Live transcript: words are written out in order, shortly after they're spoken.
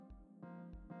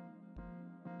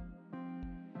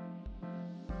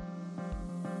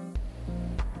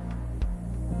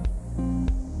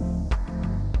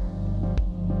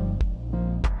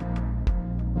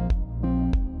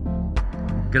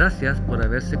Gracias por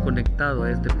haberse conectado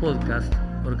a este podcast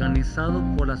organizado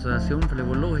por la Asociación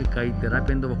Flebológica y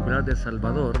Terapia Endovascular de El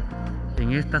Salvador.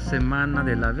 En esta semana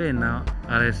de la vena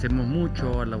agradecemos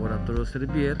mucho al Laboratorio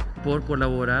Servier por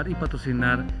colaborar y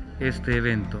patrocinar este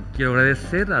evento. Quiero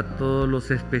agradecer a todos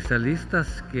los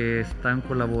especialistas que están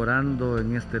colaborando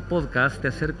en este podcast de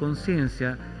hacer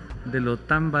conciencia de lo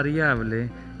tan variable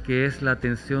que es la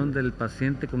atención del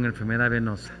paciente con enfermedad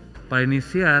venosa. Para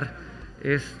iniciar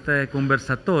este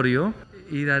conversatorio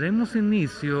y daremos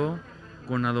inicio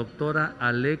con la doctora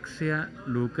Alexia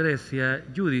Lucrecia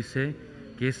Giudice,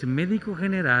 que es médico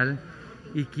general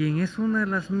y quien es una de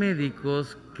las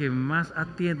médicos que más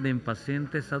atienden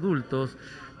pacientes adultos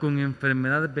con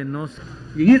enfermedad venosa.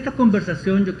 Y en esta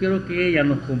conversación yo quiero que ella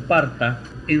nos comparta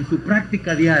en su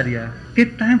práctica diaria qué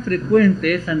tan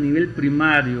frecuente es a nivel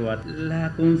primario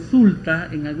la consulta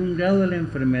en algún grado de la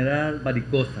enfermedad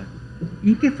varicosa. ¿Y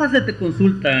en qué fase te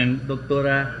consultan,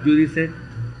 doctora Giudice?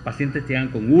 Pacientes llegan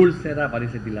con úlceras,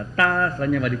 varices dilatadas,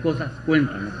 arañas varicosas.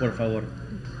 Cuéntanos, por favor.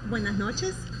 Buenas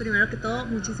noches. Primero que todo,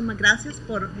 muchísimas gracias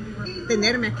por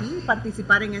tenerme aquí y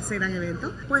participar en este gran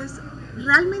evento. Pues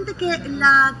realmente que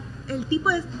el tipo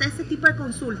de este tipo de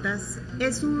consultas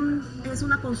es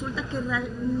una consulta que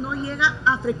no llega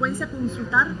a frecuencia a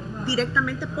consultar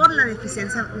directamente por la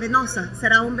deficiencia venosa.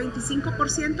 Será un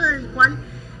 25% del cual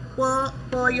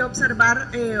puedo yo observar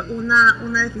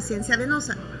una deficiencia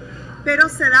venosa. Pero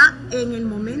se da en el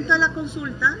momento de la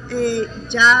consulta,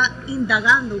 ya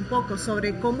indagando un poco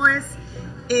sobre cómo es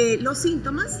los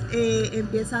síntomas,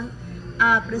 empiezan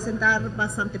a presentar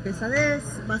bastante pesadez,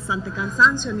 bastante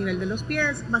cansancio a nivel de los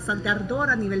pies, bastante ardor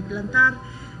a nivel plantar.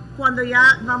 Cuando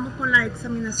ya vamos con la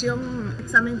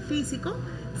examen físico,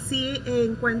 sí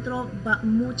encuentro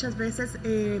muchas veces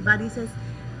varices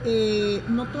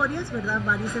notorias, ¿verdad?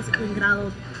 Varices en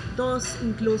grado 2,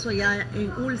 incluso ya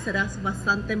en úlceras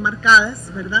bastante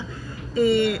marcadas, ¿verdad?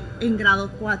 En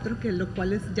grado 4, que lo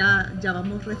cual ya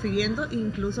vamos refiriendo,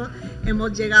 incluso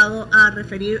hemos llegado a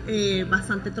referir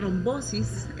bastante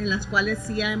trombosis, en las cuales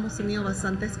sí ya hemos tenido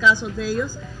bastantes casos de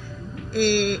ellos.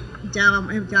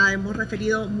 Ya hemos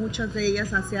referido muchas de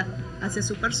ellas hacia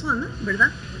su persona,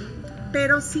 ¿verdad?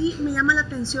 Pero sí me llama la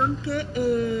atención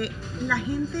que la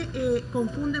gente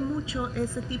confunde mucho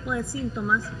ese tipo de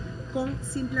síntomas con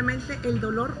simplemente el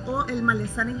dolor o el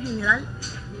malestar en general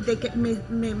de que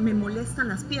me molestan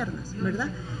las piernas, ¿verdad?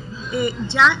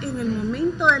 Ya en el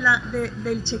momento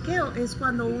del chequeo es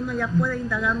cuando uno ya puede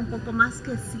indagar un poco más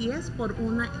que si es por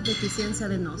una deficiencia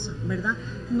venosa, ¿verdad?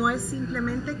 No es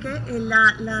simplemente que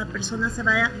la persona se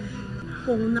vaya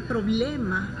con un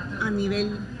problema a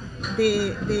nivel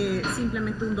de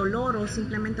simplemente un dolor o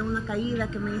simplemente una caída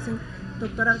que me dicen,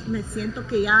 doctora, me siento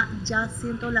que ya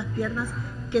siento las piernas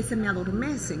que se me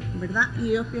adormecen, ¿verdad?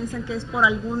 Y ellos piensan que es por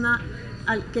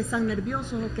que están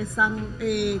nerviosos o que están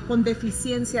con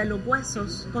deficiencia de los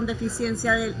huesos, con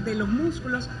deficiencia de los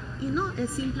músculos, y no,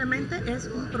 simplemente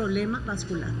es un problema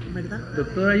vascular, ¿verdad?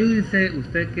 Doctora Giudice,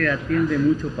 usted que atiende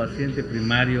mucho paciente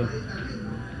primario,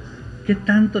 ¿qué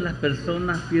tanto las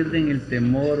personas pierden el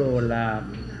temor o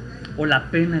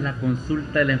la pena en la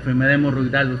consulta de la enfermedad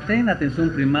hemorroidal? Usted en la atención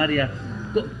primaria,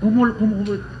 ¿cómo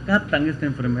captan esta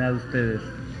enfermedad ustedes?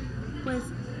 Pues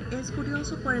es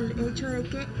curioso por el hecho de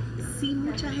que sí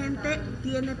mucha gente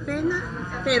tiene pena,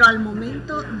 pero al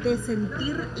momento de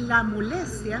sentir la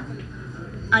molestia,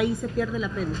 ahí se pierde la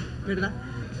pena, ¿verdad?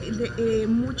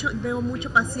 Veo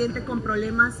mucho paciente con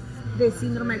problemas de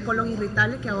síndrome de colon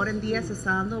irritable que ahora en día se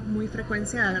está dando muy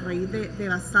frecuencia a raíz de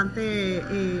bastante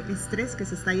estrés que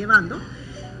se está llevando,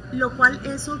 lo cual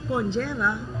eso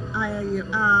conlleva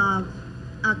a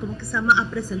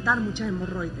presentar muchas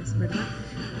hemorroides, ¿verdad?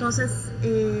 Entonces,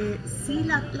 sí,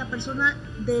 la persona,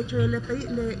 de hecho, yo les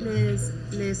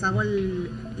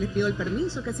pido el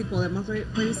permiso, que si podemos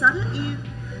revisarla, y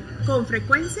con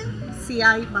frecuencia sí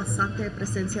hay bastante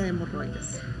presencia de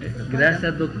hemorroides.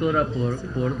 Gracias, doctora,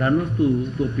 por darnos tu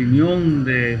opinión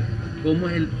de cómo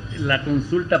es la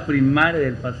consulta primaria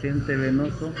del paciente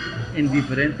venoso en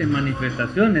diferentes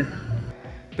manifestaciones.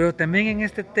 Pero también en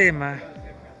este tema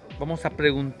vamos a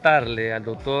preguntarle al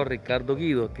doctor Ricardo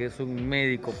Guido, que es un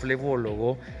médico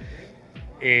flebólogo.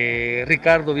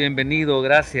 Ricardo, bienvenido,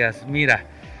 gracias. Mira,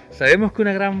 sabemos que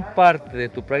una gran parte de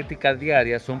tu práctica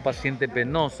diaria son pacientes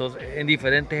venosos en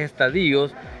diferentes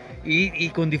estadios y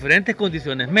con diferentes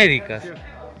condiciones médicas.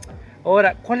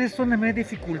 Ahora, ¿cuáles son las mayores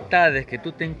dificultades que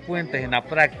tú te encuentras en la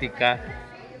práctica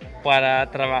para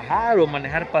trabajar o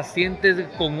manejar pacientes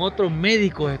con otros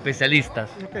médicos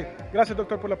especialistas? Ok, gracias,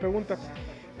 doctor, por la pregunta.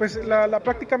 Pues la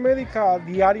práctica médica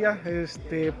diaria,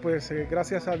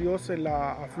 gracias a Dios,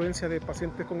 la afluencia de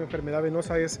pacientes con enfermedad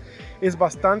venosa es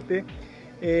bastante.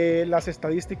 Las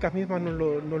estadísticas mismas nos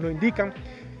lo indican.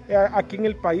 Aquí en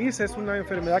el país es una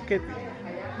enfermedad que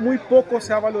muy poco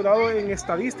se ha valorado en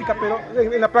estadística, pero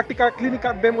en la práctica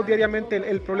clínica vemos diariamente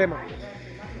el problema.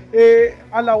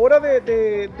 A la hora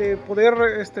de poder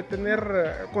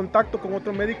tener contacto con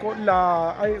otro médico,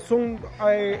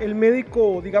 el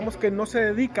médico, digamos, que no se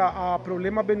dedica a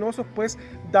problemas venosos, pues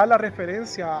da la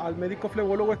referencia al médico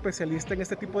flebólogo especialista en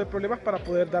este tipo de problemas para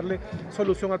poder darle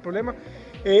solución al problema,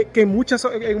 que en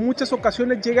muchas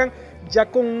ocasiones llegan ya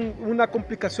con una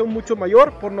complicación mucho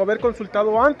mayor por no haber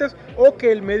consultado antes, o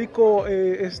que el médico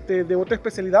de otra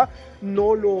especialidad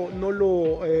no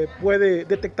lo puede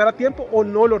detectar a tiempo o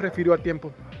no lo refirió a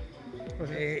tiempo.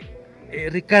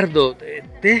 Ricardo,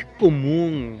 ¿te es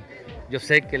común? Yo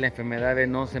sé que la enfermedad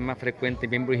venosa es más frecuente en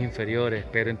miembros inferiores,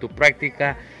 pero en tu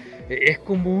práctica ¿es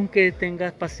común que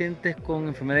tengas pacientes con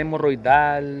enfermedad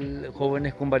hemorroidal,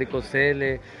 jóvenes con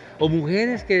varicocele o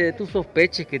mujeres que tú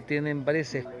sospeches que tienen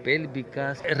varices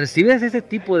pélvicas? ¿Recibes ese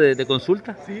tipo de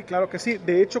consulta? Sí, claro que sí.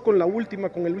 De hecho, con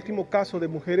el último caso de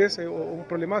mujeres con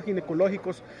problemas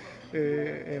ginecológicos,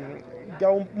 ya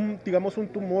un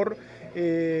tumor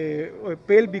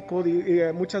pélvico,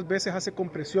 muchas veces hace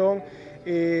compresión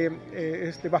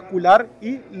vascular,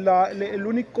 y el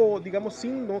único, digamos,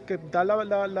 signo que da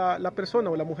la persona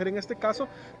o la mujer en este caso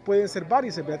pueden ser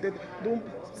varices, de un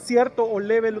cierto o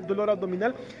leve dolor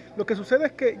abdominal. Lo que sucede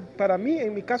es que para mí,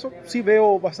 en mi caso, sí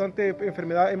veo bastante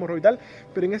enfermedad hemorroidal,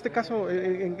 pero en este caso,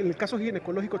 en el caso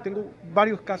ginecológico, tengo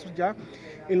varios casos ya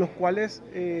en los cuales,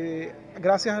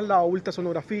 gracias a la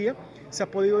ultrasonografía, se ha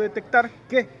podido detectar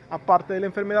que, aparte de la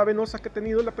enfermedad venosa que ha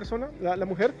tenido la persona, la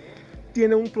mujer,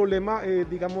 tiene un problema,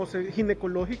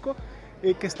 ginecológico,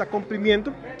 que está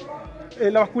comprimiendo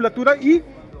la vasculatura, y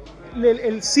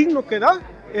el signo que da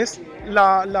es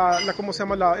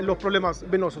los problemas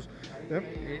venosos.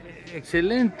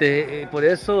 Excelente, por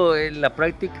eso la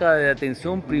práctica de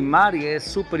atención primaria es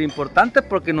súper importante,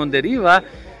 porque nos deriva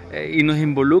y nos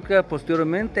involucra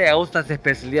posteriormente a otras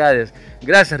especialidades.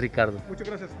 Gracias, Ricardo. Muchas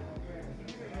gracias.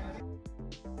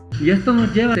 Y esto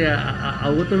nos lleva a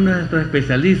otro de nuestros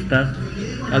especialistas,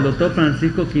 al doctor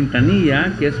Francisco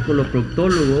Quintanilla, que es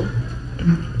coloproctólogo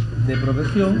de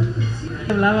profesión.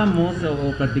 Hablábamos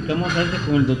o platicamos antes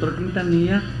con el doctor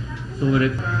Quintanilla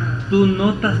sobre tus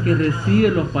notas que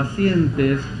reciben los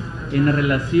pacientes en la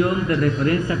relación de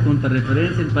referencia contra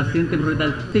referencia. El paciente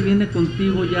te viene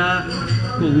contigo ya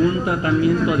con un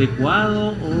tratamiento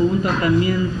adecuado o un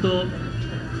tratamiento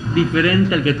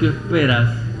diferente al que tú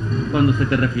esperas cuando se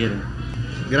te refiere.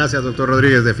 Gracias, doctor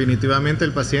Rodríguez. Definitivamente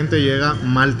el paciente llega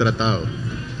maltratado.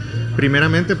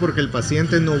 Primeramente porque el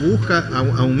paciente no busca a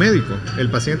un médico. El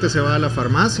paciente se va a la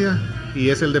farmacia y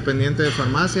es el dependiente de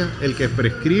farmacia el que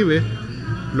prescribe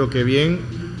lo que bien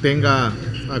tenga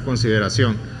a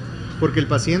consideración. Porque el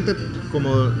paciente,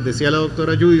 como decía la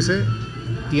doctora Yudice,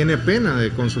 tiene pena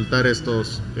de consultar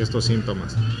estos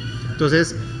síntomas.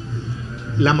 Entonces,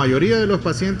 la mayoría de los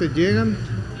pacientes llegan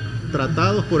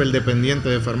tratados por el dependiente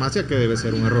de farmacia, que debe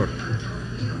ser un error.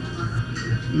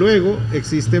 Luego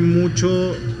existe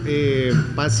mucho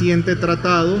paciente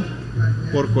tratado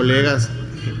por colegas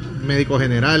médicos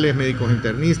generales, médicos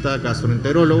internistas,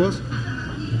 gastroenterólogos,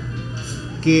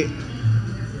 que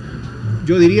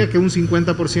yo diría que un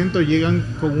 50% llegan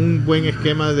con un buen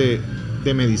esquema de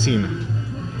medicina.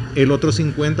 El otro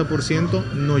 50%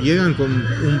 no llegan con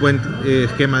un buen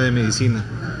esquema de medicina.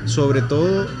 Sobre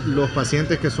todo los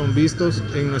pacientes que son vistos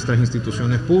en nuestras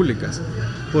instituciones públicas,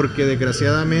 porque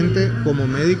desgraciadamente como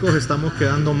médicos estamos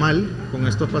quedando mal con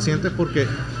estos pacientes porque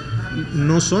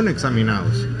no son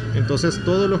examinados. Entonces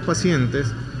todos los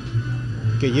pacientes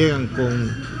que llegan con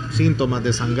síntomas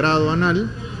de sangrado anal,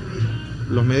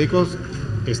 los médicos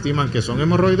estiman que son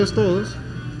hemorroides todos,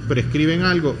 prescriben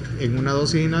algo en una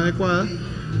dosis inadecuada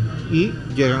y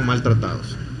llegan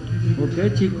maltratados.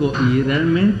 Ok, chicos, y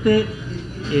realmente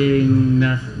en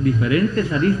las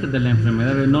diferentes aristas de la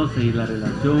enfermedad venosa y la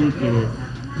relación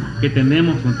que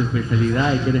tenemos con tu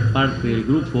especialidad y que eres parte del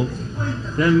grupo,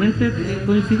 realmente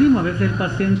coincidimos. A veces el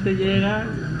paciente llega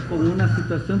con una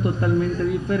situación totalmente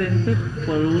diferente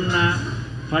por una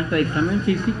falta de examen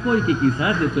físico, y que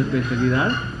quizás de tu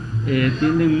especialidad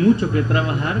tienen mucho que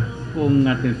trabajar con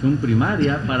atención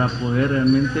primaria para poder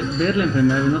realmente ver la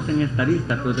enfermedad venosa en esta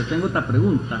arista. Pero te tengo otra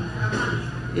pregunta.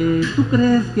 ¿Tú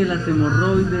crees que las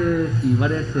hemorroides y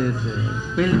varices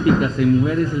pélvicas en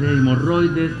mujeres, las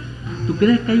hemorroides, tú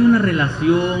crees que hay una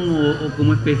relación, o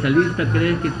como especialista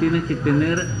crees que tienes que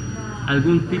tener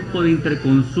algún tipo de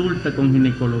interconsulta con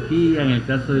ginecología, en el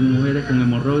caso de mujeres con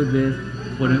hemorroides,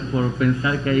 por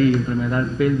pensar que hay enfermedad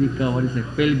pélvica o varices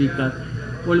pélvicas,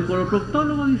 o el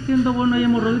coloproctólogo diciendo, bueno, hay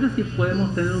hemorroides y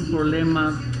podemos tener un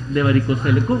problema de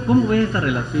varicocele. ¿Cómo ves esta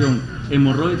relación,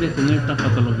 hemorroides con estas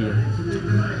patologías?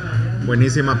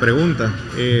 Buenísima pregunta.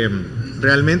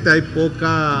 Realmente hay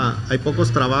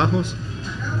pocos trabajos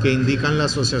que indican la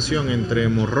asociación entre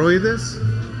hemorroides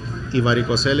y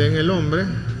varicocele en el hombre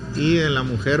y en la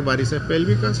mujer varices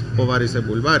pélvicas o varices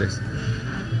vulvares.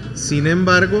 Sin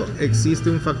embargo, existe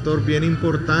un factor bien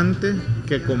importante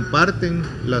que comparten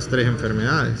las tres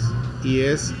enfermedades y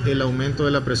es el aumento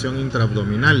de la presión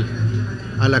intraabdominal,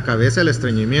 a la cabeza el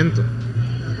estreñimiento.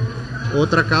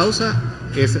 Otra causa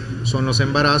son los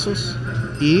embarazos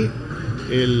y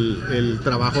el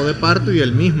trabajo de parto y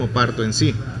el mismo parto en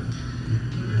sí.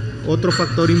 Otro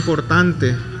factor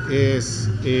importante es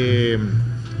que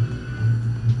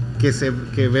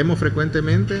vemos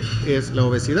frecuentemente es la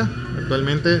obesidad.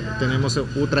 Actualmente tenemos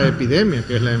otra epidemia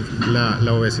que es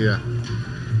la obesidad.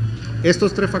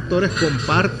 Estos tres factores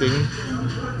comparten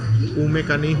un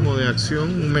mecanismo de acción,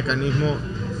 un mecanismo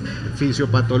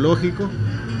fisiopatológico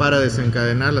para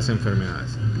desencadenar las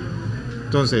enfermedades.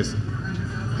 Entonces,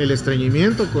 el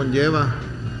estreñimiento conlleva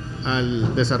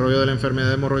al desarrollo de la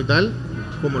enfermedad hemorroidal,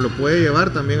 como lo puede llevar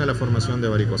también a la formación de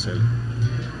varicocele.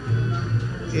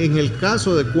 En el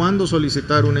caso de cuándo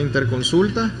solicitar una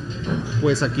interconsulta,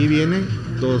 pues aquí vienen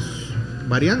dos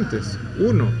variantes.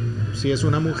 Uno, si es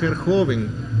una mujer joven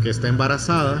que está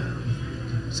embarazada,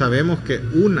 sabemos que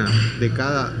 1 de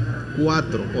cada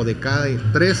 4 o de cada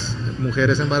 3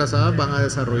 mujeres embarazadas van a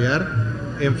desarrollar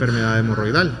enfermedad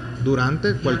hemorroidal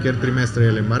durante cualquier trimestre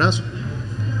del embarazo,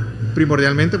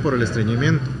 primordialmente por el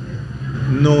estreñimiento.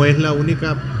 No es la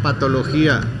única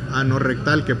patología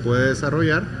anorrectal que puede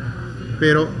desarrollar,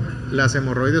 pero las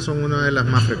hemorroides son una de las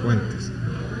más frecuentes.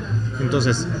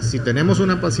 Entonces, si tenemos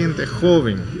una paciente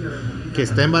joven que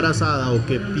está embarazada o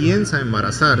que piensa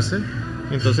embarazarse,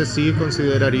 entonces sí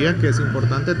consideraría que es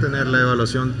importante tener la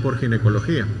evaluación por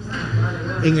ginecología.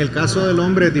 En el caso del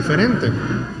hombre es diferente.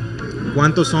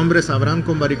 ¿Cuántos hombres habrán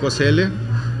con varicocele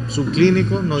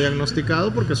subclínico no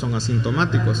diagnosticado porque son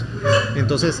asintomáticos?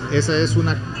 Entonces, esa es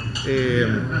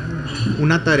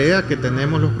una tarea que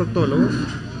tenemos los proctólogos,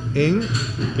 en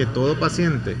que todo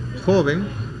paciente joven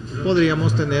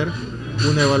podríamos tener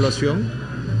una evaluación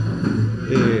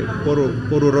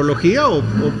por urología o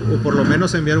por lo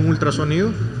menos enviar un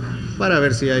ultrasonido para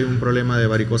ver si hay un problema de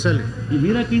varicocele. Y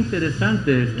mira qué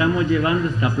interesante, estamos llevando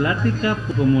esta plática,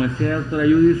 como decía la doctora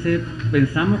Yudice,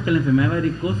 pensamos que la enfermedad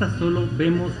varicosa solo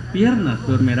vemos piernas,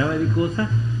 la enfermedad varicosa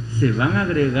se van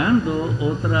agregando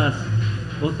otras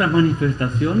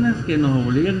manifestaciones que nos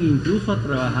obligan incluso a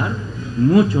trabajar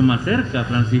mucho más cerca,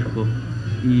 Francisco,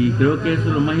 y creo que eso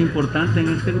es lo más importante en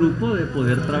este grupo, de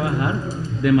poder trabajar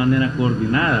de manera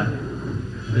coordinada.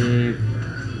 Te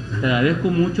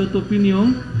agradezco mucho tu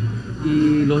opinión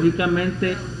y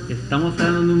lógicamente estamos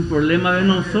hablando de un problema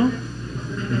venoso,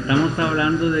 estamos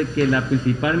hablando de que la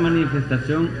principal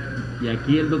manifestación, y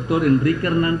aquí el doctor Enrique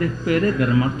Hernández Pérez,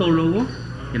 dermatólogo,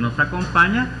 que nos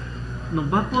acompaña,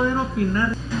 nos va a poder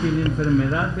opinar que la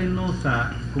enfermedad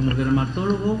venosa como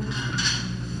dermatólogo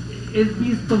es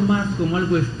visto más como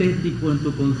algo estético en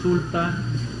tu consulta,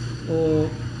 o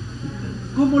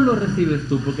 ¿cómo lo recibes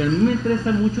tú? Porque a mí me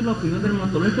interesa mucho la opinión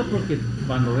dermatológica, porque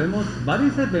cuando vemos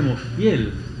varices vemos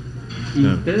piel, y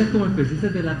ustedes como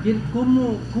especialistas de la piel,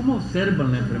 ¿cómo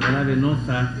observan la enfermedad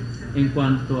venosa en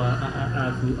cuanto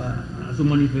a su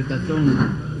manifestación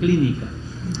clínica?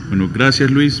 Bueno, gracias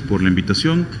Luis por la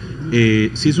invitación.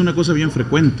 Sí es una cosa bien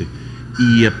frecuente,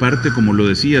 y aparte, como lo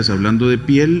decías, hablando de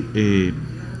piel,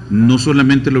 no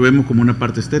solamente lo vemos como una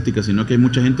parte estética, sino que hay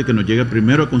mucha gente que nos llega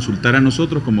primero a consultar a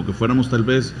nosotros como que fuéramos tal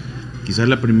vez quizás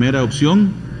la primera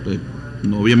opción.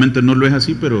 Obviamente no lo es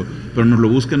así, pero nos lo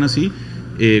buscan así,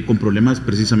 con problemas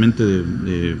precisamente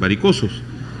de varicosos.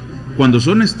 Cuando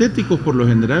son estéticos, por lo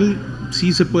general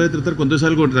sí se puede tratar cuando es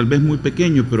algo tal vez muy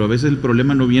pequeño, pero a veces el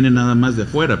problema no viene nada más de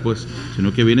afuera, pues,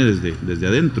 sino que viene desde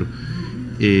adentro.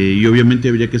 Y obviamente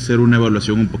habría que hacer una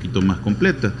evaluación un poquito más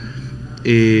completa.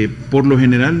 Por lo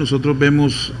general nosotros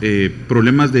vemos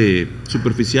problemas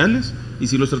superficiales y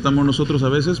sí los tratamos nosotros a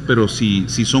veces, pero si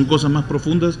son cosas más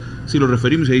profundas, sí los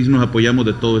referimos y ahí nos apoyamos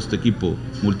de todo este equipo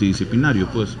multidisciplinario,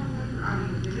 pues.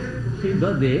 Sí,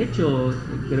 de hecho,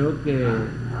 creo que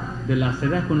de las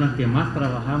áreas con las que más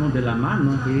trabajamos de la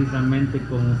mano, precisamente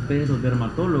con ustedes los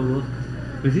dermatólogos,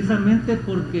 precisamente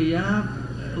porque ya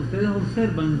ustedes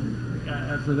observan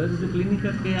a través de su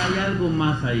clínica que hay algo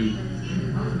más ahí.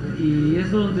 Y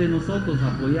es donde nosotros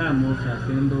apoyamos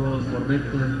haciendo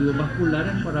correctos estudios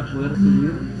vasculares para poder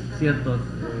subir ciertos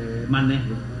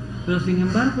manejos. Pero sin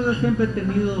embargo yo siempre he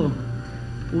tenido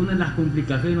una de las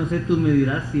complicaciones, no sé, tú me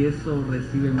dirás si eso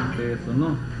reciben ustedes o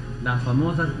no, las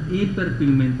famosas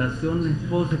hiperpigmentaciones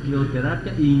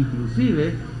post-escleroterapia e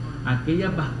inclusive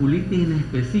aquellas vasculitis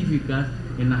inespecíficas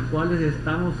en las cuales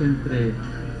estamos entre,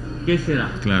 ¿qué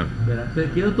será? Claro. Te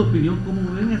quiero tu opinión,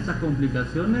 ¿cómo ven estas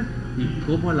complicaciones y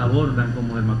cómo la abordan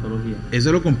como dermatología? Eso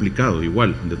es lo complicado,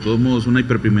 igual. De todos modos, una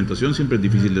hiperpigmentación siempre es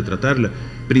difícil de tratarla.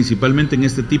 Principalmente en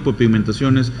este tipo de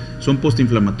pigmentaciones son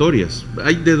postinflamatorias.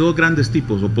 Hay de dos grandes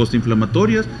tipos, o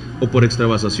postinflamatorias o por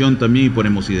extravasación también y por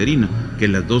hemosiderina, que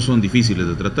las dos son difíciles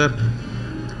de tratar.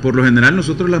 Por lo general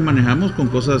nosotros las manejamos con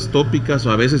cosas tópicas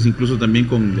o a veces incluso también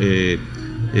con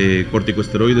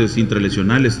corticosteroides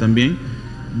intralesionales también.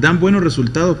 Dan buenos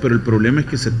resultados, pero el problema es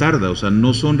que se tarda, o sea,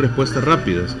 no son respuestas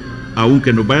rápidas.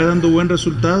 Aunque nos vaya dando buen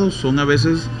resultado, son a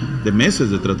veces de meses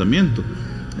de tratamiento.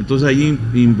 Entonces ahí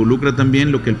involucra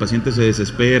también lo que el paciente se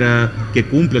desespera, que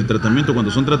cumple el tratamiento.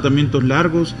 Cuando son tratamientos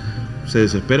largos, se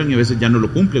desesperan y a veces ya no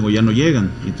lo cumplen o ya no llegan.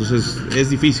 Entonces es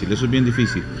difícil, eso es bien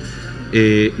difícil.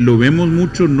 Lo vemos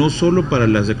mucho no solo para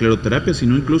las escleroterapias,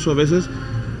 sino incluso a veces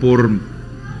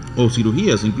o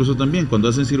cirugías, incluso también, cuando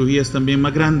hacen cirugías también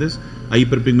más grandes, hay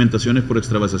hiperpigmentaciones por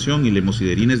extravasación y la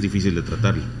hemosiderina es difícil de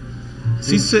tratarla.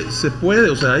 Sí se puede,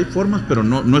 o sea, hay formas, pero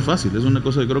no es fácil, es una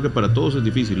cosa que creo que para todos es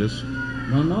difícil eso.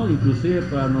 No, inclusive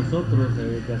para nosotros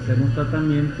que hacemos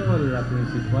tratamiento, la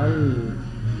principal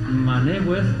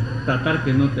manejo es tratar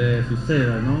que no te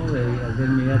suceda, ¿no? De hacer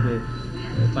medidas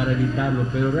para evitarlo,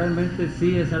 pero realmente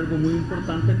sí es algo muy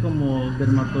importante. Como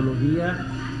dermatología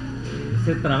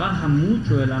se trabaja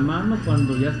mucho de la mano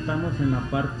cuando ya estamos en la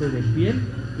parte de piel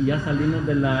y ya salimos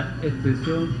de la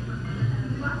expresión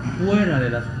fuera de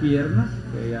las piernas,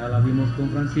 que ya la vimos con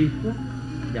Francisco,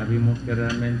 ya vimos que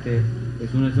realmente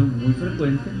es una lesión muy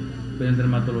frecuente, pero en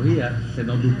dermatología se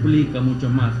nos duplica mucho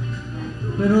más.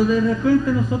 Pero de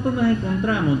repente nosotros nos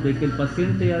encontramos de que el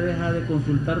paciente ya deja de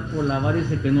consultar por la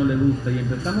varice que no le gusta y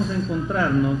empezamos a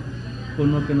encontrarnos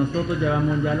con lo que nosotros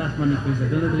llamamos ya las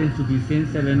manifestaciones de la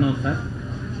insuficiencia venosa,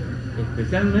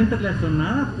 especialmente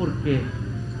relacionadas porque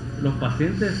los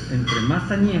pacientes entre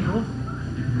más añejos,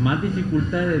 más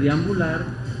dificultades de deambular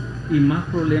y más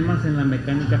problemas en la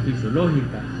mecánica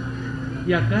fisiológica.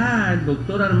 Y acá el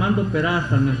doctor Armando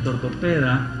Peraza, nuestro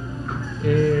ortopeda,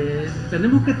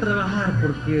 tenemos que trabajar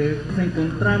porque nos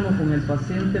encontramos con el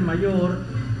paciente mayor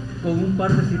con un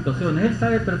par de situaciones. Él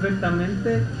sabe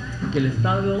perfectamente que el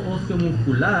estado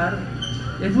osteomuscular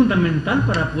es fundamental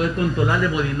para poder controlar la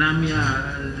hemodinamia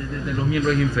de los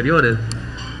miembros inferiores.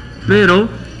 Pero,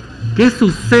 ¿qué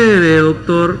sucede,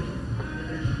 doctor,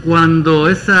 cuando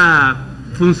ese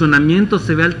funcionamiento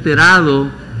se ve alterado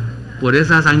por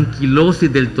esas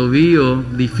anquilosis del tobillo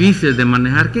difíciles de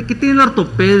manejar? ¿Qué tiene la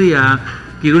ortopedia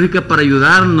quirúrgica para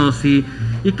ayudarnos? ¿Y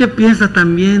qué piensas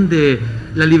también de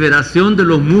la liberación de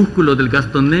los músculos del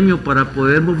gastrocnemio para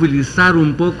poder movilizar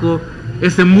un poco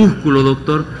ese músculo,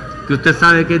 doctor, que usted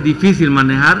sabe que es difícil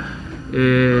manejar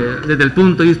desde el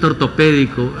punto de vista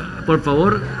ortopédico? Por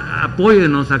favor,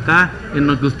 apóyenos acá en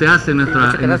lo que usted hace en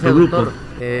nuestro grupo. Doctor.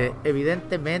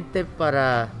 Evidentemente,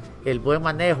 para el buen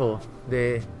manejo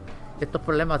de estos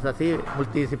problemas así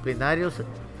multidisciplinarios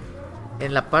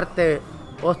en la parte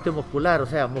osteomuscular, o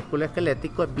sea,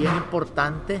 musculoesquelético, es bien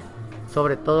importante,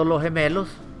 sobre todo los gemelos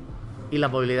y la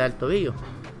movilidad del tobillo.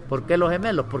 ¿Por qué los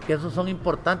gemelos? Porque esos son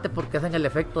importantes porque hacen el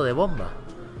efecto de bomba,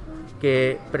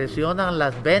 que presionan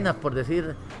las venas, por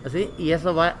decir así, y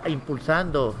eso va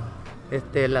impulsando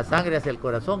la sangre hacia el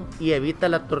corazón y evita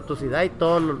la tortuosidad y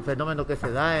todo el fenómeno que se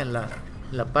da en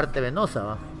la parte venosa,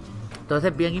 ¿va?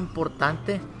 Entonces es bien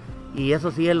importante, y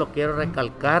eso sí lo quiero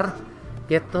recalcar,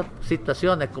 que estas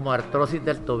situaciones como artrosis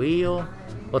del tobillo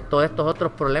o todos estos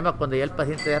otros problemas cuando ya el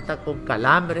paciente ya está con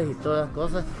calambres y todas las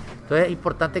cosas, entonces es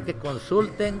importante que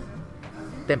consulten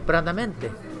tempranamente.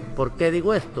 ¿Por qué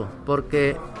digo esto?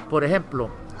 Porque, por ejemplo,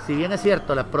 si bien es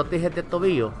cierto la prótesis de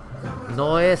tobillo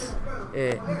no es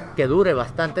que dure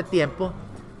bastante tiempo,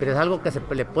 pero es algo que se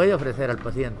le puede ofrecer al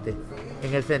paciente,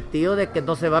 en el sentido de que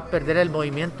no se va a perder el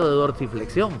movimiento de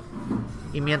dorsiflexión.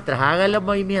 Y mientras haga el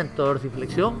movimiento de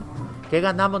dorsiflexión, ¿qué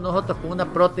ganamos nosotros con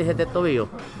una prótesis de tobillo?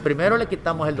 Primero, le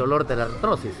quitamos el dolor de la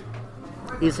artrosis.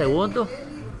 Y segundo,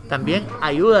 también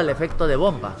ayuda al efecto de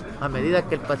bomba a medida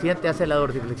que el paciente hace la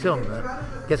dorsiflexión, ¿verdad?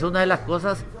 Que es una de las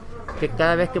cosas que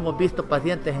cada vez que hemos visto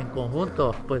pacientes en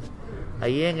conjunto, pues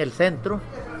ahí en el centro,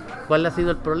 ¿cuál ha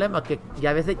sido el problema? Que ya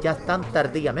a veces ya están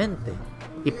tardíamente.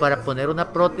 Y para poner una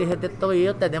prótesis de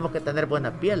tobillo tenemos que tener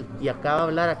buena piel. Y acaba de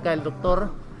hablar acá el doctor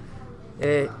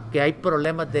que hay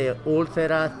problemas de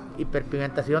úlceras,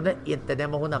 hiperpigmentaciones y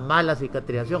tenemos una mala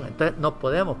cicatrización. Entonces no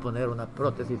podemos poner una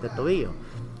prótesis de tobillo.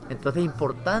 Entonces es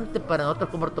importante para nosotros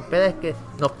como ortopedas que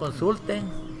nos consulten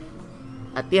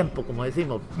a tiempo, como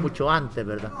decimos, mucho antes,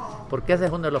 ¿verdad? Porque ese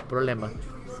es uno de los problemas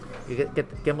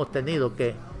que hemos tenido,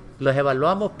 que los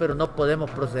evaluamos pero no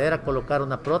podemos proceder a colocar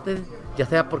una prótesis, ya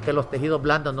sea porque los tejidos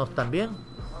blandos no están bien,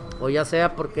 o ya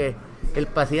sea porque el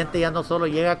paciente ya no solo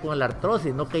llega con la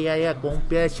artrosis, sino que ya llega con un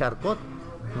pie de Charcot,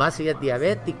 más si es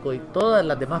diabético y todas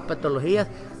las demás patologías,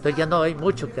 entonces ya no hay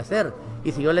mucho que hacer.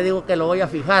 Y si yo le digo que lo voy a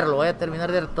fijar, lo voy a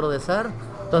terminar de artrodesar,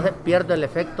 entonces pierdo el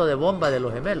efecto de bomba de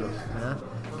los gemelos, ¿verdad?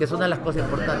 Que es una de las cosas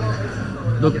importantes.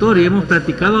 Doctor, y hemos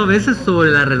platicado a veces sobre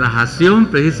la relajación,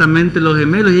 precisamente los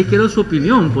gemelos, y quiero su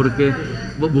opinión, porque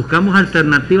buscamos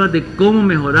alternativas de cómo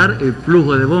mejorar el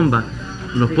flujo de bomba.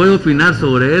 ¿Nos puede opinar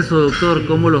sobre eso, doctor?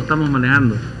 ¿Cómo lo estamos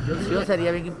manejando? Yo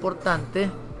sería bien importante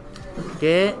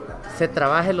que se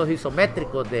trabaje los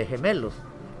isométricos de gemelos,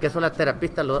 que eso la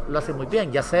terapista lo hace muy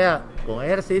bien, ya sea con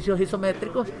ejercicios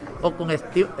isométricos o con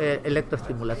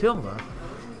electroestimulación, ¿verdad?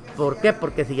 ¿Por qué?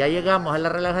 Porque si ya llegamos a la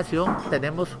relajación,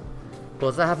 tenemos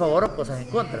cosas a favor o cosas en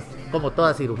contra, como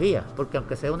toda cirugía, porque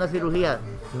aunque sea una cirugía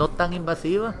no tan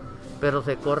invasiva, pero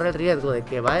se corre el riesgo de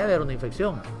que vaya a haber una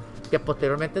infección, que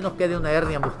posteriormente nos quede una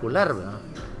hernia muscular, ¿verdad?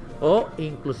 O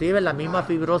inclusive la misma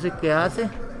fibrosis que hace,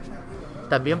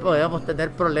 también podemos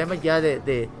tener problemas ya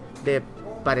de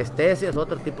parestesias,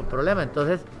 otro tipo de problemas.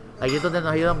 Entonces ahí es donde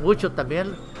nos ayudan mucho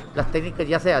también las técnicas,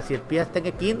 ya sea si el pie está en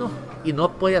equino y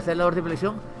no puede hacer la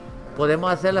dorsiflexión,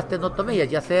 podemos hacer las tenotomías,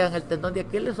 ya sea en el tendón de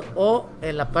Aquiles o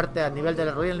en la parte a nivel de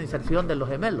la rodilla, en la inserción de los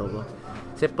gemelos, ¿no?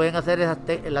 Se pueden hacer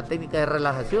la técnica de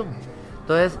relajación.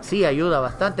 Entonces sí ayuda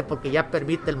bastante porque ya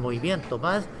permite el movimiento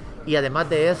más y además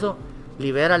de eso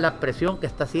libera la presión que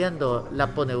está haciendo la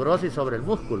aponeurosis sobre el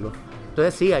músculo.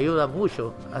 Entonces sí ayuda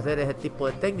mucho a hacer ese tipo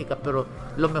de técnicas, pero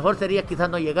lo mejor sería quizás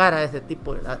no llegar a ese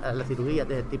tipo, a las cirugías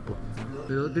de ese tipo.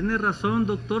 Pero tiene razón,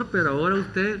 doctor, pero ahora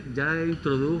usted ya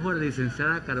introdujo a la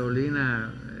licenciada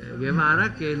Carolina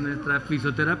Guevara, que es nuestra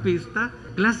fisioterapista,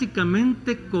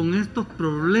 clásicamente con estos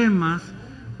problemas,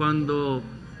 cuando,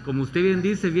 como usted bien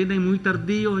dice, vienen muy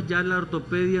tardíos, ya la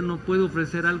ortopedia no puede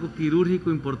ofrecer algo quirúrgico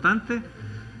importante.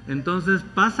 Entonces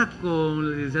pasa con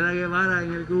la licenciada Guevara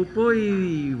en el grupo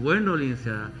y bueno,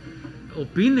 licenciada,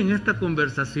 opinen esta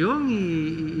conversación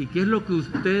y qué es lo que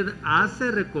usted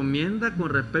hace, recomienda con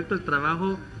respecto al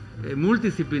trabajo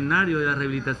multidisciplinario de la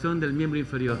rehabilitación del miembro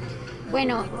inferior.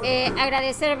 Bueno,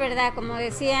 agradecer, ¿verdad? Como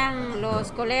decían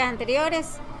los colegas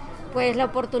anteriores, pues la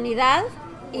oportunidad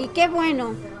y qué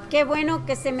bueno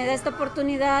que se me dé esta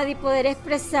oportunidad y poder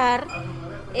expresar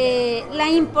la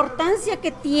importancia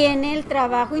que tiene el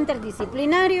trabajo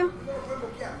interdisciplinario,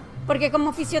 porque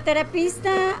como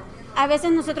fisioterapista a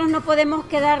veces nosotros no podemos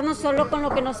quedarnos solo con lo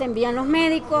que nos envían los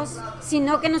médicos,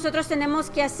 sino que nosotros tenemos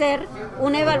que hacer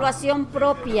una evaluación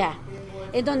propia,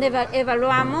 en donde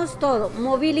evaluamos todo,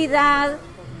 movilidad,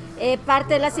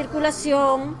 parte de la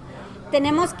circulación,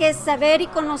 tenemos que saber y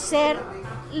conocer,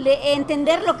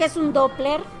 entender lo que es un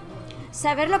Doppler,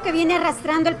 saber lo que viene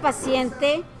arrastrando el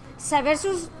paciente, saber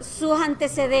sus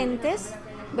antecedentes,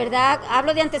 ¿verdad?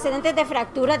 Hablo de antecedentes de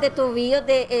fracturas de tobillo,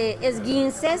 de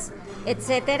esguinces,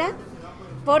 etcétera,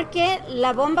 porque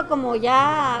la bomba, como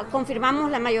ya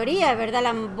confirmamos la mayoría, ¿verdad?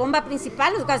 La bomba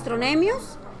principal, los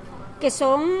gastronemios, que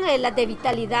son las de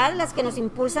vitalidad, las que nos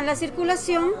impulsan la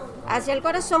circulación hacia el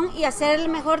corazón y hacer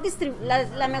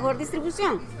la mejor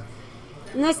distribución.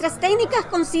 Nuestras técnicas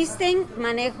consisten en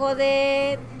manejo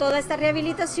de toda esta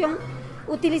rehabilitación.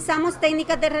 Utilizamos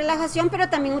técnicas de relajación, pero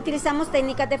también utilizamos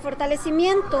técnicas de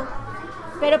fortalecimiento.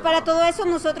 Pero para todo eso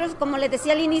nosotros, como les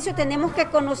decía al inicio, tenemos que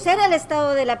conocer el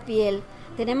estado de la piel,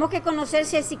 tenemos que conocer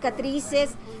si hay cicatrices,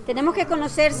 tenemos que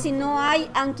conocer si no hay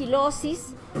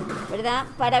anquilosis, ¿verdad?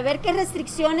 Para ver qué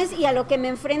restricciones y a lo que me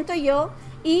enfrento yo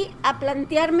y a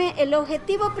plantearme el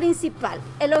objetivo principal,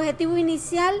 el objetivo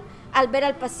inicial al ver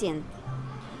al paciente.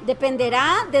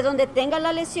 Dependerá de donde tenga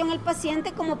la lesión el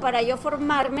paciente como para yo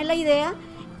formarme la idea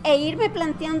e irme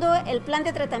planteando el plan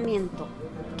de tratamiento.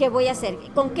 ¿Qué voy a hacer?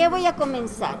 ¿Con qué voy a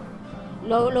comenzar?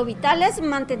 Lo vital es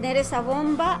mantener esa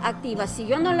bomba activa. Si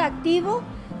yo no la activo,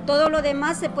 todo lo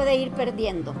demás se puede ir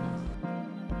perdiendo.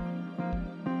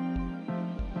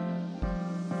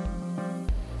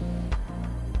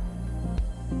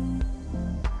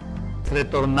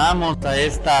 Retornamos a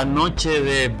esta noche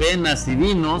de venas y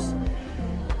vinos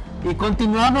y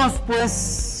continuamos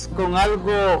pues con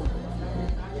algo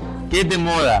que es de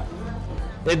moda.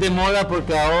 Es de moda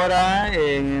porque ahora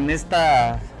en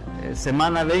esta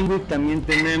semana Benwick también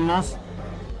tenemos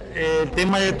el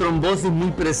tema de trombosis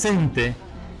muy presente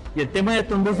Y el tema de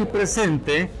trombosis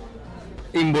presente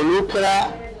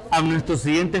involucra a nuestro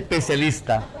siguiente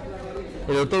especialista.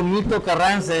 El doctor Milton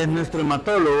Carranza es nuestro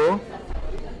hematólogo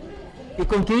y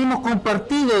con quien hemos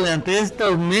compartido durante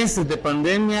estos meses de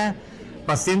pandemia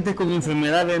pacientes con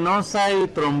enfermedad venosa y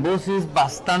trombosis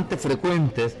bastante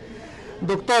frecuentes.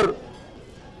 Doctor,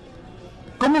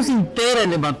 ¿cómo se integra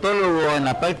el hematólogo en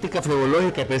la práctica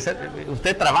flebológica?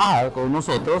 Usted trabaja con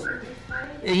nosotros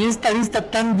en esta lista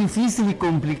tan difícil y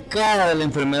complicada de la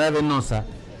enfermedad venosa,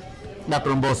 la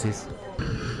trombosis.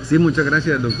 Sí, muchas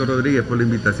gracias, doctor Rodríguez, por la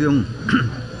invitación.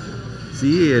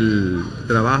 Sí, el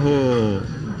trabajo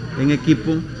en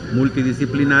equipo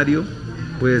multidisciplinario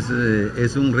pues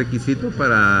es un requisito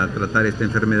para tratar esta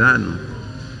enfermedad, ¿no?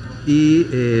 Y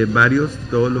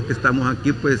todos los que estamos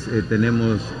aquí pues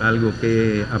tenemos algo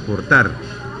que aportar,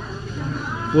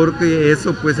 porque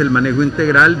eso pues el manejo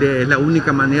integral es la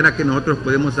única manera que nosotros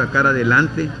podemos sacar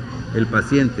adelante el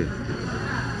paciente.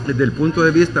 Desde el punto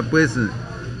de vista pues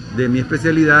de mi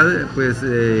especialidad, pues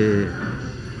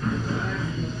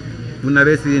una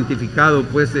vez identificado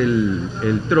pues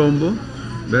el trombo,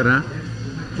 ¿verdad?,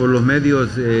 por los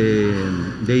medios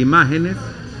de imágenes,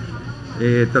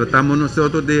 tratamos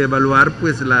nosotros de evaluar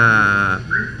pues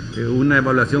una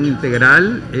evaluación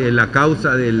integral, la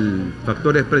causa de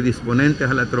factores predisponentes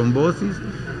a la trombosis,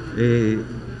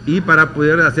 y para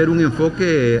poder hacer un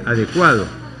enfoque adecuado.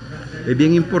 Es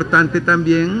bien importante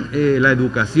también la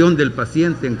educación del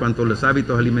paciente en cuanto a los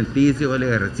hábitos alimenticios, el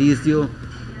ejercicio,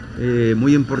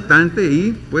 muy importante.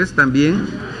 Y pues también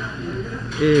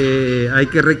hay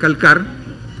que recalcar,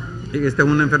 esta es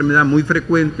una enfermedad muy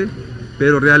frecuente,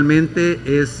 pero realmente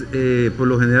por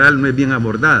lo general no es bien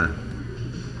abordada,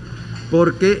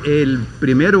 porque el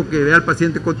primero que ve al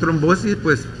paciente con trombosis,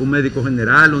 pues un médico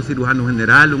general, un cirujano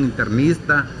general, un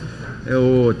internista,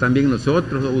 o también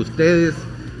nosotros o ustedes,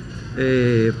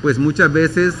 pues muchas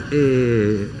veces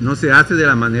no se hace de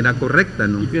la manera correcta,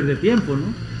 ¿no? Y pierde tiempo,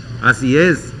 ¿no? Así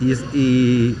es,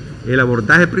 y el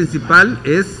abordaje principal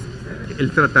es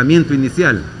el tratamiento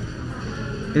inicial.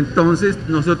 Entonces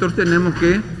nosotros tenemos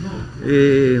que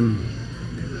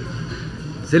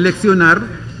seleccionar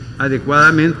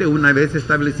adecuadamente, una vez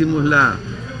establecimos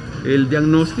el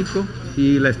diagnóstico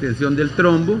y la extensión del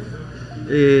trombo,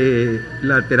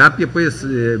 la terapia pues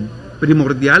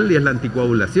primordial es la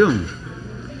anticoagulación,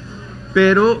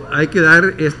 pero hay que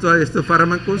dar estos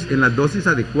fármacos en las dosis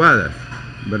adecuadas,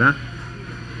 ¿verdad?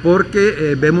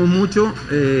 Porque vemos mucho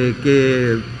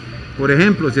que, por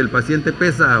ejemplo, si el paciente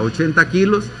pesa 80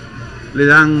 kilos, le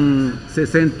dan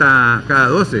 60 cada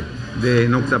 12 de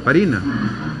enoxaparina,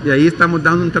 y ahí estamos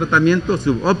dando un tratamiento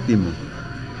subóptimo.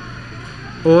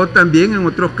 O también en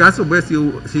otros casos, pues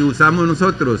si usamos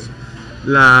nosotros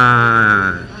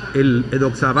el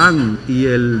edoxaban y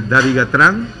el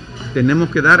dabigatran, tenemos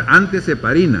que dar antes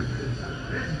heparina,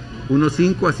 unos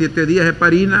 5 a 7 días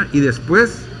heparina y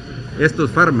después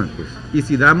estos fármacos. Y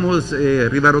si damos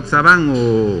rivaroxaban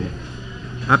o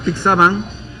apixaban,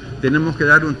 tenemos que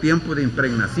dar un tiempo de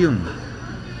impregnación.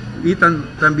 Y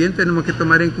también tenemos que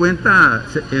tomar en cuenta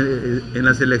en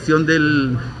la selección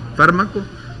del fármaco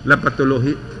la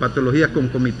patología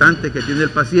concomitante que tiene el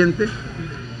paciente,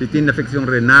 si tiene afección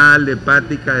renal,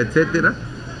 hepática, etcétera,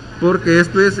 porque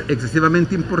esto es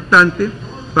excesivamente importante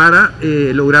para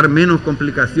lograr menos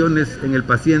complicaciones en el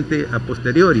paciente a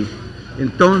posteriori.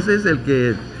 Entonces, el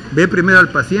que ve primero al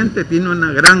paciente tiene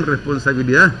una gran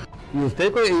responsabilidad. Y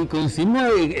usted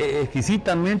coincide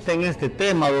exquisitamente en este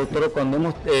tema, doctor, cuando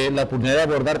hemos la oportunidad de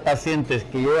abordar pacientes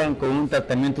que llevan con un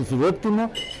tratamiento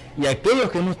subóptimo y aquellos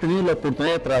que hemos tenido la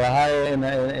oportunidad de trabajar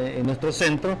en nuestro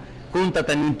centro con un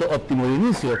tratamiento óptimo de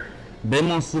inicio.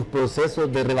 Vemos sus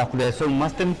procesos de revascularización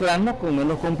más temprano, con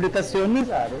menos complicaciones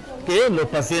que los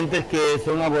pacientes que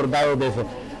son abordados de eso.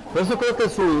 Por eso creo que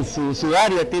su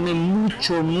área tiene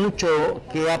mucho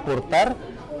que aportar,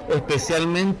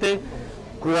 especialmente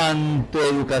cuanto a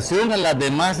educación a las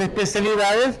demás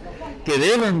especialidades que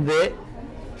deben de,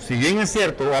 si bien es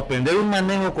cierto, o aprender un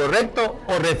manejo correcto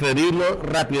o referirlo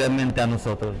rápidamente a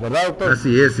nosotros, ¿verdad, doctor?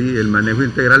 Así es, sí, el manejo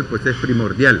integral pues es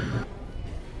primordial.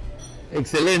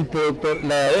 Excelente, doctor,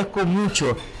 le agradezco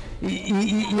mucho.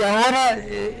 Y ahora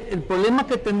el problema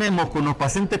que tenemos con los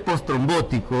pacientes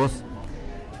postrombóticos,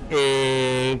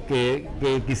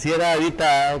 que quisiera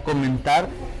ahorita comentar,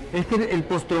 es que el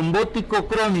postrombótico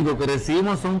crónico que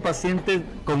recibimos son pacientes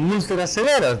con úlceras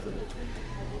severas.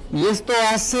 Y esto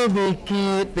hace de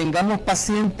que tengamos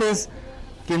pacientes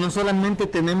que no solamente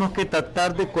tenemos que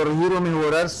tratar de corregir o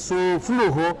mejorar su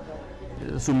flujo,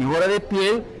 su mejora de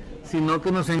piel, sino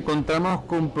que nos encontramos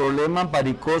con problemas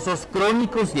varicosos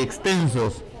crónicos y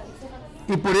extensos.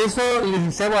 Y por eso el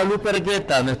licenciado Guadalupe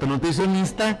Argueta, nuestro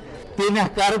nutricionista, tiene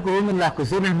a cargo una de las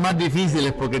cuestiones más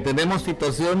difíciles, porque tenemos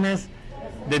situaciones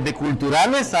desde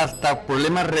culturales hasta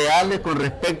problemas reales con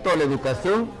respecto a la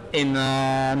educación en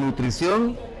la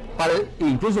nutrición,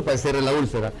 incluso para el cierre de la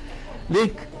úlcera.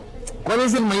 Lic, ¿cuál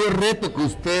es el mayor reto que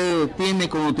usted tiene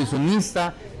como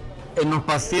nutricionista en los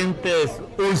pacientes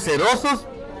ulcerosos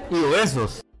y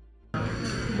obesos?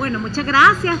 Bueno, muchas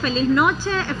gracias, feliz noche.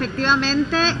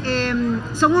 Efectivamente,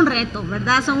 son un reto,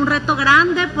 ¿verdad? Son un reto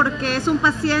grande porque es un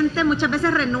paciente muchas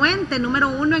veces renuente, número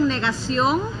uno, en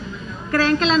negación.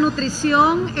 Creen que la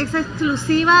nutrición es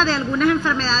exclusiva de algunas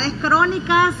enfermedades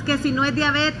crónicas, que si no es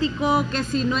diabético, que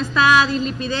si no está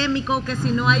dislipidémico, que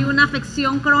si no hay una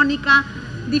afección crónica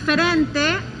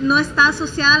diferente, no está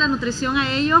asociada la nutrición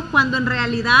a ellos, cuando en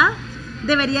realidad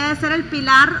debería de ser el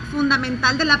pilar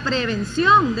fundamental de la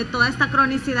prevención de toda esta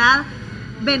cronicidad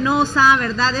venosa,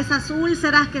 ¿verdad? De esas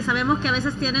úlceras que sabemos que a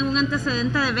veces tienen un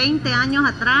antecedente de 20 años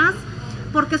atrás,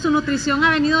 porque su nutrición ha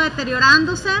venido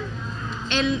deteriorándose.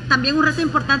 También un reto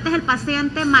importante es el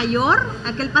paciente mayor,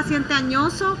 aquel paciente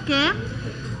añoso que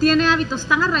tiene hábitos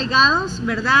tan arraigados,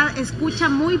 ¿verdad? Escucha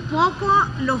muy poco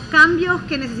los cambios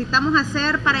que necesitamos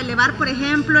hacer para elevar, por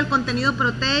ejemplo, el contenido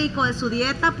proteico de su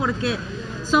dieta, porque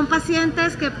son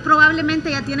pacientes que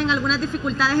probablemente ya tienen algunas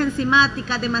dificultades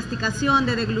enzimáticas, de masticación,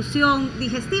 de deglución,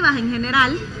 digestivas en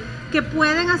general, que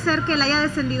pueden hacer que él haya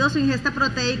descendido su ingesta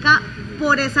proteica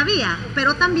por esa vía,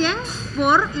 pero también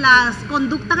por las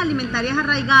conductas alimentarias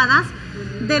arraigadas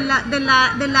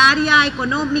del área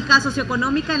económica,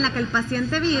 socioeconómica en la que el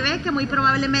paciente vive, que muy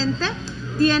probablemente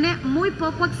tiene muy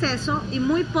poco acceso y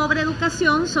muy pobre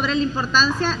educación sobre la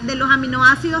importancia de los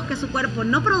aminoácidos que su cuerpo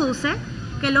no produce,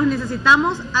 que los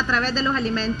necesitamos a través de los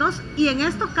alimentos, y en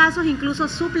estos casos incluso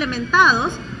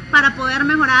suplementados para poder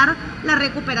mejorar la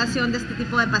recuperación de este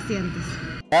tipo de pacientes.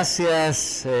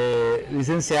 Gracias,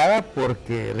 licenciada,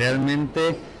 porque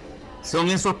realmente son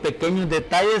esos pequeños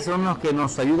detalles son los que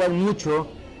nos ayudan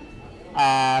mucho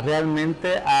a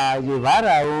realmente a llevar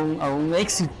a un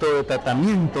éxito de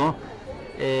tratamiento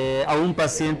a un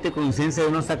paciente con insuficiencia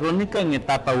venosa crónica en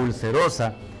etapa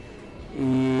ulcerosa.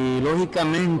 Y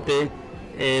lógicamente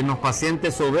en los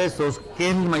pacientes obesos, ¿qué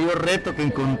es el mayor reto que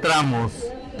encontramos?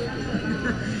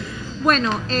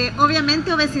 Bueno,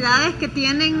 obviamente obesidades que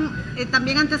tienen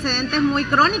también antecedentes muy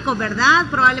crónicos, ¿verdad?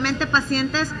 Probablemente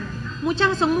pacientes,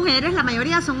 muchas son mujeres, la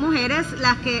mayoría son mujeres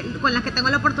con las que tengo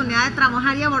la oportunidad de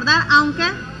trabajar y abordar, aunque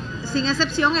sin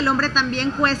excepción el hombre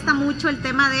también cuesta mucho el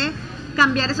tema de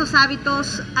cambiar esos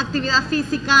hábitos, actividad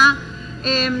física,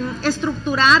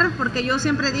 estructurar, porque yo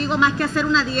siempre digo, más que hacer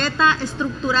una dieta,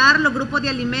 estructurar los grupos de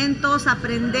alimentos,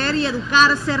 aprender y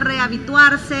educarse,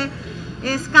 rehabituarse,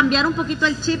 es cambiar un poquito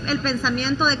el chip, el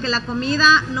pensamiento de que la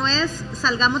comida no es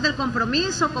salgamos del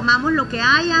compromiso, comamos lo que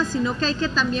haya, sino que hay que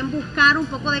también buscar un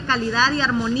poco de calidad y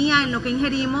armonía en lo que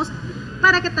ingerimos,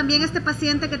 para que también este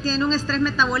paciente que tiene un estrés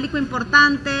metabólico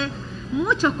importante,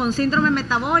 muchos con síndrome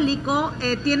metabólico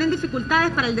tienen dificultades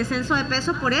para el descenso de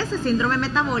peso por ese síndrome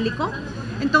metabólico.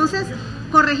 Entonces,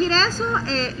 corregir eso,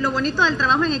 lo bonito del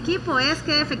trabajo en equipo es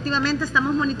que efectivamente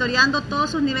estamos monitoreando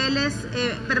todos sus niveles,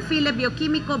 perfiles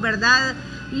bioquímicos, ¿verdad?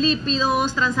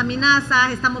 Lípidos,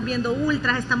 transaminasas, estamos viendo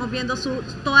ultras, estamos viendo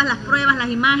todas las pruebas, las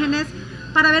imágenes,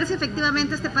 para ver si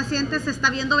efectivamente este paciente se está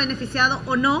viendo beneficiado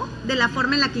o no de la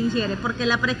forma en la que ingiere, porque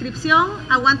la prescripción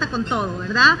aguanta con todo,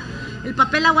 ¿verdad? El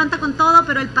papel aguanta con todo,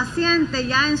 pero el paciente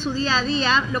ya en su día a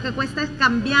día lo que cuesta es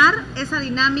cambiar esa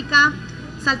dinámica,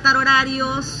 saltar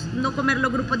horarios, no comer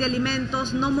los grupos de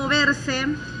alimentos, no moverse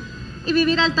y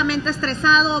vivir altamente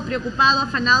estresado o preocupado,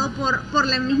 afanado por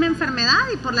la misma enfermedad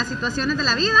y por las situaciones de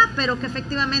la vida, pero que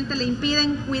efectivamente le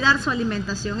impiden cuidar su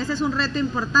alimentación. Ese es un reto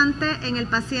importante en el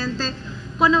paciente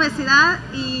con obesidad,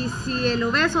 y si el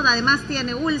obeso además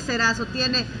tiene úlceras o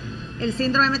tiene el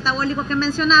síndrome metabólico que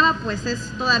mencionaba, pues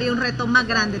es todavía un reto más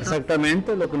grande.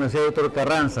 Exactamente lo que nos decía el doctor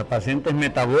Carranza, pacientes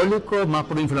metabólicos, más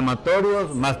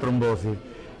proinflamatorios, más trombosis.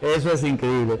 Eso es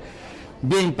increíble.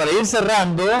 Bien, para ir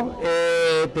cerrando,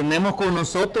 tenemos con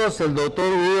nosotros el doctor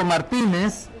Hugo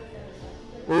Martínez.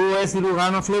 Hugo es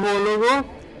cirujano flebólogo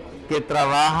que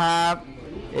trabaja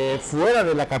fuera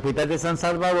de la capital de San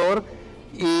Salvador,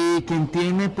 y quien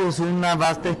tiene pues una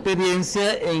vasta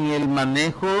experiencia en el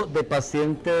manejo de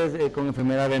pacientes con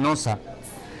enfermedad venosa.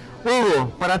 Hugo,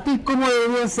 para ti, ¿cómo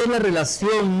debería ser la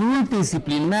relación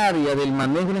multidisciplinaria del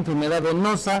manejo de la enfermedad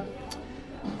venosa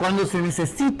cuando se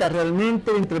necesita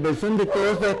realmente la intervención de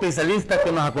todos los especialistas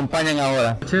que nos acompañan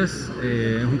ahora? Buenas noches,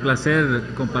 es un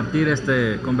placer compartir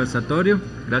este conversatorio,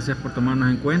 gracias por tomarnos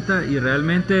en cuenta, y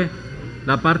realmente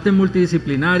la parte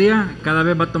multidisciplinaria cada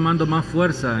vez va tomando más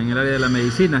fuerza en el área de la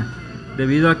medicina.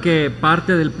 debido a que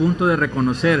parte del punto de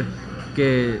reconocer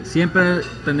que siempre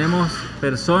tenemos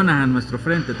personas a nuestro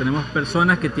frente, tenemos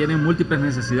personas que tienen múltiples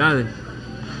necesidades,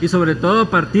 y sobre todo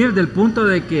partir del punto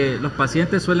de que los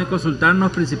pacientes suelen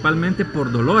consultarnos principalmente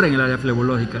por dolor en el área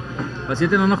flebológica. El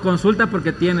paciente no nos consulta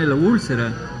porque tiene la úlcera,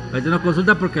 el paciente nos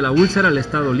consulta porque la úlcera le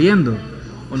está doliendo,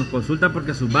 o nos consulta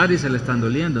porque sus varices le están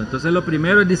doliendo. Entonces lo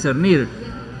primero es discernir,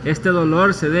 ¿este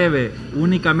dolor se debe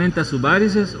únicamente a sus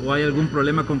varices o hay algún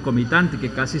problema concomitante? Que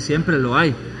casi siempre lo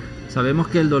hay. Sabemos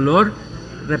que el dolor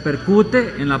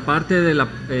repercute en la parte de la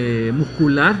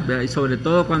muscular, y sobre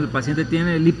todo cuando el paciente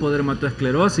tiene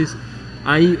lipodermatoesclerosis,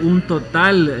 hay un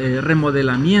total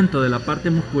remodelamiento de la parte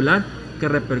muscular que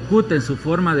repercute en su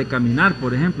forma de caminar,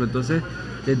 por ejemplo. Entonces,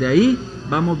 desde ahí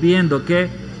vamos viendo que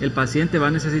el paciente va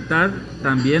a necesitar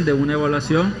también de una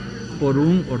evaluación por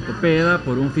un ortopeda,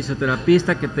 por un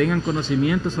fisioterapista que tengan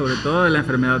conocimiento sobre todo de la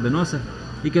enfermedad venosa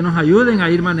y que nos ayuden a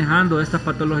ir manejando estas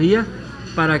patologías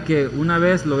para que una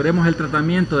vez logremos el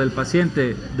tratamiento del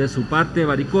paciente de su parte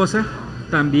varicosa,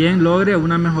 también logre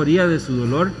una mejoría de su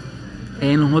dolor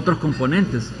en los otros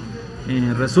componentes.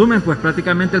 En resumen, pues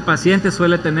prácticamente el paciente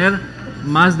suele tener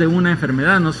más de una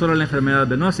enfermedad, no solo la enfermedad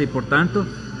venosa, y por tanto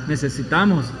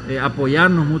necesitamos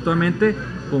apoyarnos mutuamente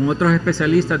con otros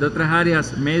especialistas de otras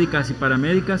áreas médicas y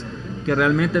paramédicas que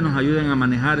realmente nos ayuden a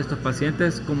manejar estos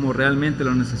pacientes como realmente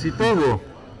lo necesitan. Hugo,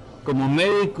 como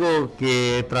médico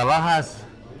que trabajas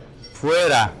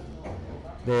fuera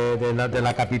de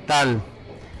la capital,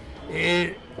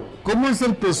 ¿cómo es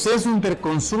el proceso de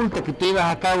interconsulta que tú llevas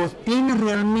a cabo? ¿Tienes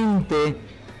realmente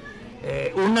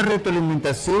una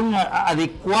retroalimentación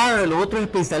adecuada de los otros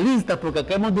especialistas? Porque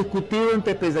acá hemos discutido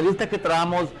entre especialistas que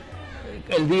trabajamos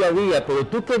el día a día, pero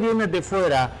tú que vienes de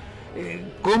fuera,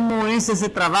 ¿cómo es ese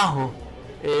trabajo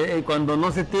cuando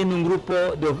no se tiene un grupo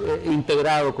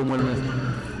integrado como el nuestro?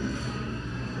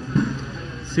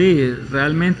 Sí,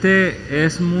 realmente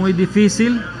es muy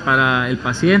difícil para el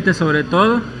paciente, sobre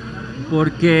todo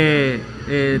porque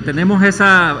tenemos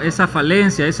esa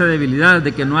falencia, esa debilidad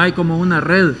de que no hay como una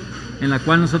red en la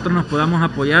cual nosotros nos podamos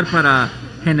apoyar para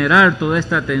generar toda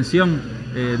esta atención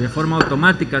de forma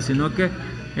automática, sino que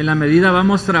en la medida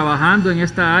vamos trabajando en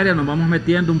esta área, nos vamos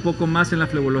metiendo un poco más en la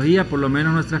flebología. Por lo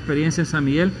menos nuestra experiencia en San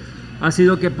Miguel ha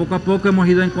sido que poco a poco hemos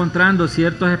ido encontrando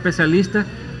ciertos especialistas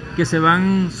que se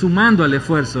van sumando al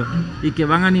esfuerzo y que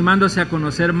van animándose a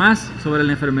conocer más sobre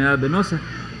la enfermedad venosa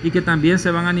y que también se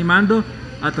van animando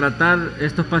a tratar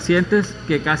estos pacientes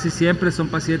que casi siempre son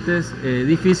pacientes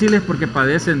difíciles porque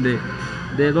padecen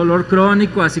de dolor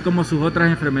crónico, así como sus otras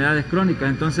enfermedades crónicas.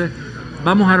 Entonces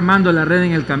vamos armando la red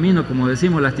en el camino, como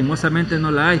decimos, lastimosamente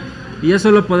no la hay, y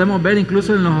eso lo podemos ver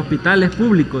incluso en los hospitales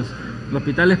públicos. Los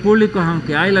hospitales públicos,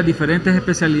 aunque hay las diferentes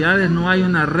especialidades, no hay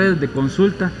una red de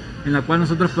consulta en la cual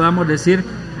nosotros podamos decir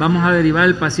vamos a derivar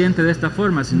el paciente de esta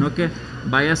forma, sino que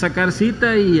vaya a sacar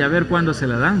cita y a ver cuándo se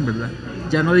la dan, ¿verdad?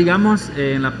 Ya no digamos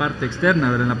en la parte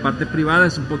externa, ¿verdad? En la parte privada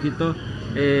es un poquito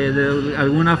de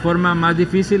alguna forma más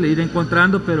difícil ir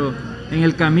encontrando, pero en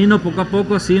el camino poco a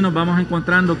poco sí nos vamos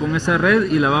encontrando con esa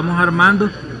red y la vamos armando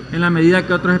en la medida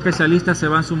que otros especialistas se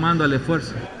van sumando al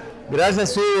esfuerzo.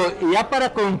 Gracias, Hugo. Y ya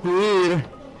para concluir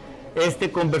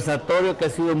este conversatorio que ha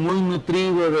sido muy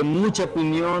nutrido, de mucha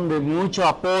opinión, de mucho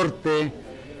aporte,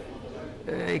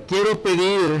 quiero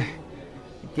pedir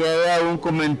que haga un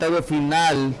comentario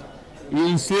final y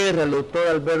un cierre al doctor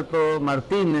Alberto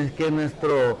Martínez, que es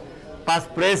nuestro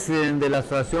past president de la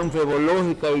Asociación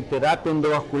Flebológica y Terapia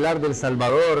Endovascular del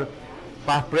Salvador,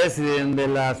 past president de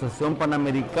la Asociación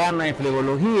Panamericana de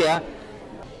Flebología.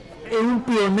 Es un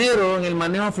pionero en el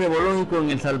manejo flebológico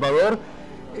en El Salvador.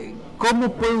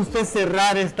 ¿Cómo puede usted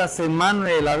cerrar esta semana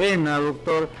de la vena,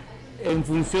 doctor, en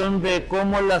función de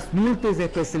cómo las múltiples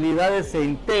especialidades se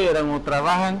integran o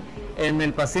trabajan en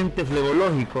el paciente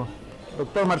flebológico?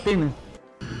 Doctor Martínez.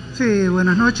 Sí,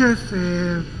 buenas noches.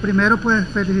 Primero, pues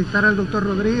felicitar al doctor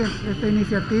Rodríguez. Esta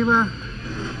iniciativa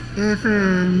es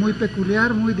muy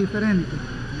peculiar, muy diferente.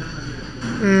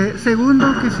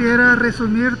 Segundo, quisiera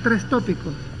resumir 3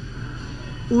 tópicos.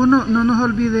 Uno, no nos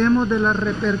olvidemos de las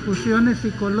repercusiones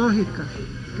psicológicas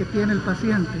que tiene el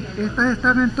paciente. Estas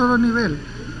están en todo nivel.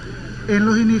 En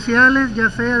los iniciales, ya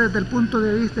sea desde el punto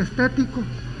de vista estético,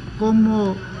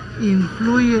 cómo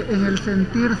influye en el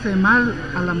sentirse mal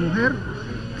a la mujer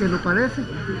que lo padece.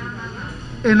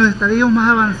 En los estadios más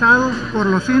avanzados, por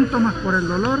los síntomas, por el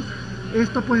dolor,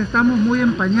 esto pues estamos muy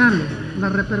en pañales.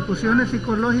 Las repercusiones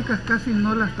psicológicas casi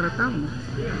no las tratamos.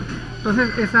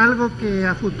 Entonces es algo que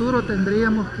a futuro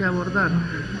tendríamos que abordar.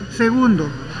 Segundo,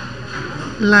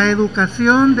 la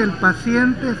educación del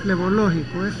paciente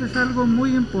flebológico. Eso es algo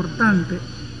muy importante.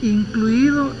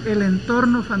 incluido el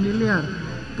entorno familiar,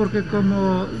 porque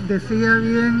como decía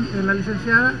bien la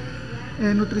licenciada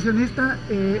nutricionista,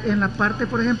 en la parte,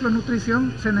 por ejemplo,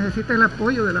 nutrición, se necesita el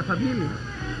apoyo de la familia.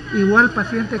 Igual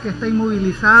paciente que está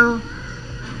inmovilizado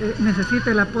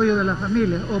necesita el apoyo de la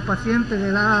familia, o paciente de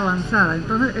edad avanzada.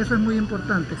 Entonces eso es muy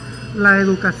importante, la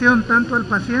educación tanto al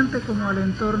paciente como al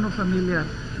entorno familiar.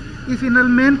 Y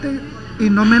finalmente,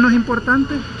 y no menos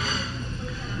importante,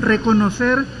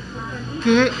 reconocer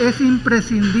que es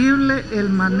imprescindible el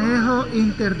manejo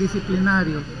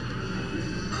interdisciplinario.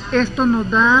 Esto nos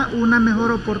da una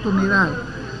mejor oportunidad.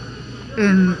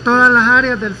 En todas las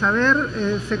áreas del saber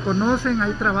se conocen,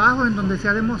 hay trabajos en donde se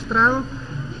ha demostrado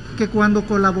que cuando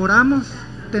colaboramos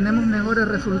tenemos mejores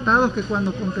resultados que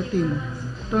cuando competimos.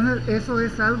 Entonces eso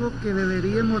es algo que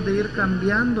deberíamos de ir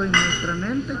cambiando en nuestra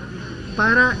mente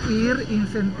para ir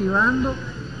incentivando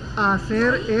a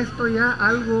hacer esto ya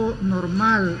algo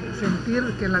normal, sentir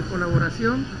que la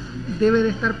colaboración debe de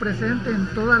estar presente en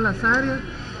todas las áreas,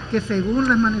 que según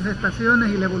las manifestaciones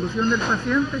y la evolución del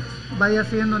paciente vaya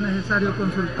siendo necesario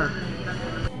consultar.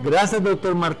 Gracias,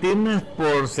 doctor Martínez,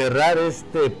 por cerrar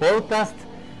este podcast.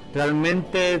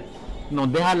 Realmente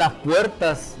nos deja las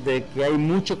puertas de que hay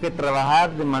mucho que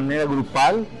trabajar de manera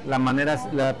grupal,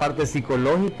 la parte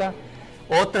psicológica,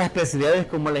 otras especialidades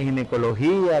como la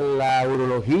ginecología, la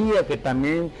urología, que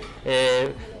también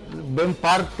ven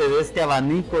parte de este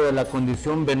abanico de la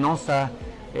condición venosa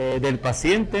del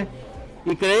paciente.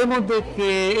 Y creemos de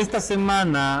que esta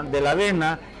semana de la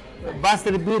vena va a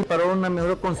servir para una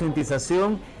mejor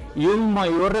concientización y un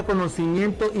mayor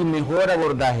reconocimiento y mejor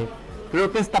abordaje.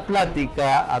 Creo que esta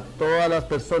plática a todas las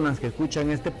personas que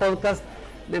escuchan este podcast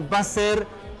les va a ser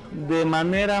de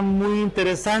manera muy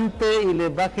interesante y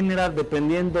les va a generar,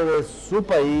 dependiendo de su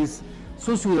país,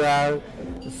 su ciudad,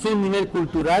 su nivel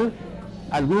cultural,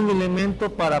 algún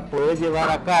elemento para poder llevar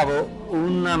a cabo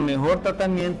un mejor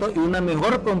tratamiento y una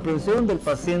mejor comprensión del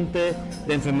paciente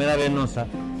de enfermedad venosa.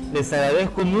 Les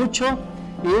agradezco mucho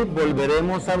y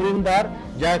volveremos a brindar,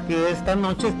 ya que esta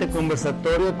noche este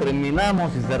conversatorio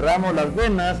terminamos y cerramos las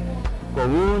venas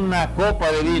con una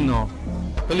copa de vino.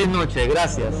 Feliz noche,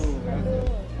 gracias.